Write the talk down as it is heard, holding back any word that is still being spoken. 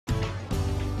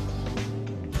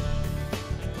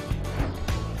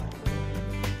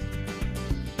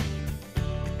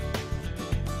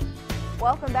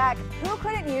Welcome back. Who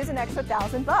couldn't use an extra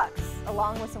 $1,000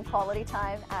 along with some quality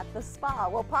time at the spa?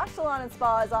 Well, Posh Salon and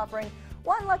Spa is offering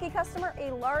one lucky customer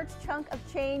a large chunk of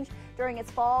change during its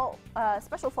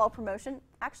special fall promotion.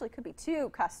 Actually, could be two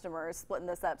customers splitting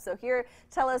this up. So here,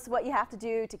 tell us what you have to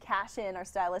do to cash in. Our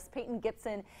stylists, Peyton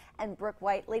Gibson and Brooke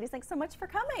White. Ladies, thanks so much for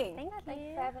coming. Thank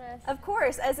you for having us. Of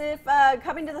course, as if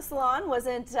coming to the salon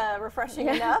wasn't refreshing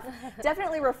enough.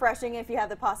 Definitely refreshing if you have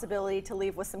the possibility to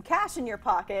leave with some cash in your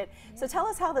pocket. So tell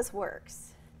us how this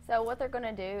works. So what they're going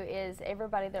to do is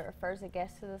everybody that refers a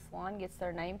guest to the salon gets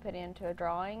their name put into a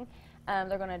drawing.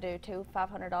 They're going to do two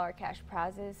 $500 cash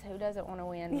prizes. Who doesn't want to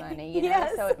win money? You know?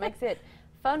 So it makes it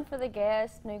fun for the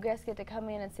guests. New guests get to come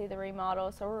in and see the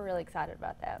remodel, so we're really excited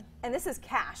about that. And this is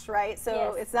cash, right?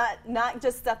 So it's not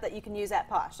just stuff that you can use at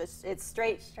Posh. It's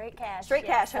straight cash. Straight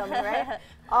cash, homie, right?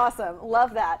 Awesome,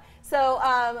 love that.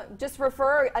 So just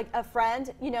refer a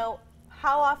friend. You know,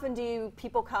 how often do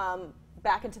people come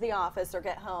back into the office or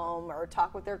get home or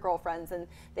talk with their girlfriends and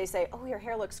they say, oh, your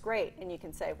hair looks great, and you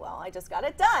can say, well, I just got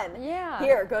it done. Yeah.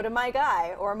 Here, go to my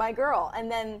guy or my girl.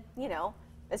 And then, you know,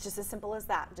 it's just as simple as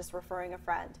that, just referring a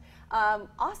friend.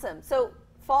 Awesome. So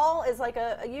fall is like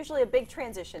usually a big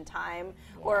transition time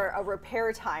or a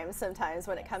repair time sometimes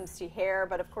when it comes to hair,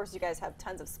 but of course you guys have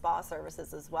tons of spa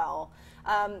services as well.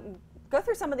 Go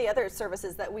through some of the other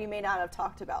services that we may not have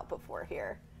talked about before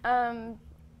here.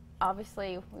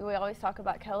 Obviously, we always talk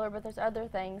about color, but there's other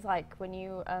things like when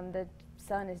you the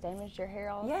sun has damaged your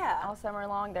hair all summer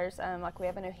long. There's like we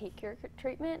have a new heat cure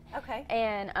treatment. Okay.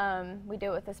 And we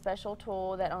do it with a special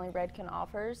tool that only Redken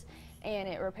offers, and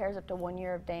it repairs up to 1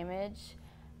 year of damage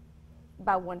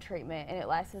by one treatment, and it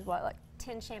lasts what, like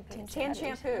 10 shampoos. 10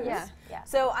 shampoos. Yeah.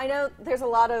 So I know there's a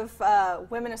lot of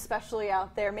women especially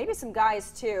out there, maybe some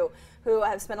guys too, who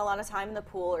have spent a lot of time in the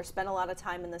pool or spent a lot of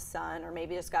time in the sun or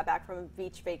maybe just got back from a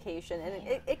beach vacation,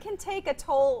 and it can take a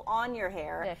toll on your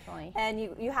hair. Definitely. And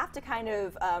you have to kind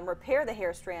of repair the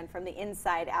hair strand from the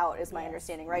inside out is my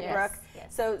understanding, right, Brooke?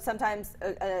 Yes. So sometimes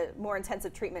a more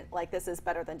intensive treatment like this is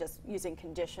better than just using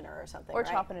conditioner or something, or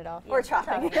chopping it off. Or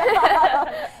chopping it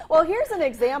off. Well, here's an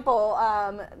example.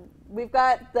 We've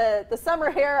got the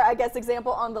summer hair, I guess,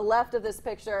 example on the left of this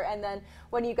picture, and then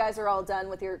when you guys are all done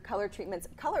with your color treatments,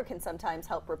 color can sometimes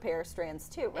help repair strands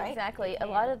too, right? Exactly. A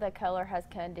lot of the color has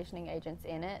conditioning agents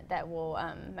in it that will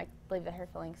leave the hair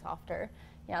feeling softer.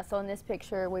 Yeah, so in this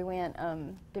picture we went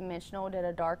dimensional, did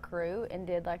a dark root, and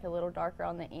did like a little darker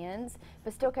on the ends,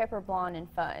 but still kept her blonde and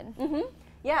fun. Mm-hmm.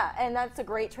 Yeah, and that's a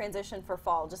great transition for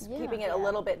fall, just keeping it a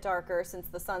little bit darker since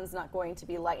the sun's not going to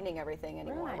be lightening everything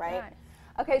anymore, right?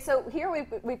 Okay, so here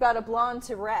we've got a blonde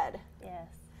to red. Yes.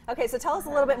 Okay, so tell us a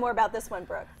little bit more about this one,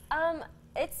 Brooke.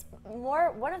 It's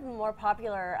one of the more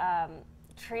popular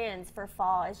trends for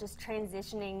fall is just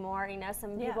transitioning more. You know,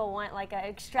 some people want like an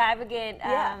extravagant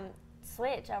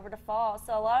switch over to fall.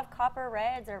 So a lot of copper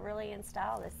reds are really in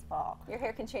style this fall. Your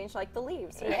hair can change like the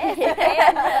leaves. Right?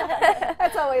 Yes.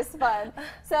 That's always fun.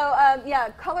 So yeah,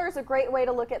 color is a great way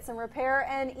to look at some repair,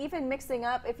 and even mixing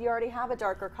up if you already have a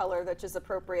darker color that is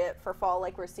appropriate for fall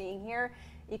like we're seeing here,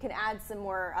 you can add some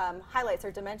more highlights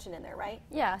or dimension in there, right?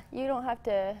 Yeah, you don't have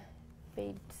to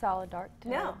be solid dark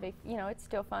to be, you know, it's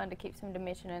still fun to keep some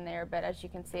dimension in there, but as you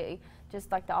can see,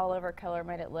 just like the all over color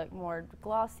made it look more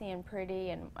glossy and pretty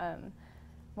and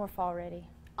more fall ready.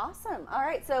 Awesome. All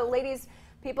right, so ladies,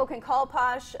 people can call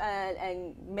Posh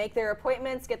and make their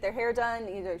appointments, get their hair done,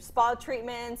 either spa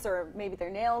treatments or maybe their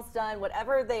nails done,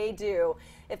 whatever they do.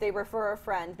 If they refer a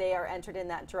friend, they are entered in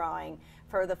that drawing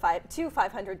for the two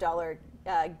 $500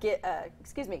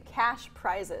 cash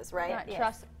prizes, right?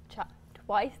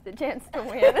 Twice the chance to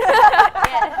win.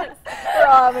 Yes. We're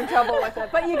all having trouble with it,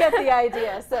 but you get the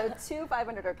idea. So two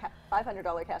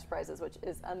 $500 cash prizes, which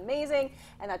is amazing,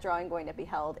 and that drawing going to be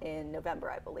held in November,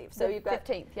 I believe. So you've got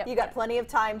 15th. Yep. You got plenty of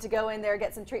time to go in there,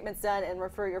 get some treatments done, and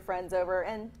refer your friends over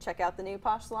and check out the new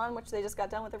Posh Salon, which they just got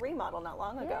done with a remodel not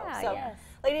long ago. So,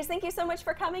 ladies, thank you so much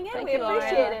for coming in. We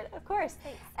appreciate it, of course.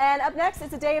 Thanks. And up next,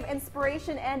 it's a day of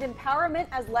inspiration and empowerment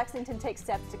as Lexington takes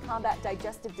steps to combat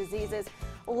digestive diseases.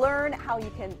 Learn how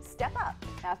you can step up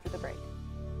after the break.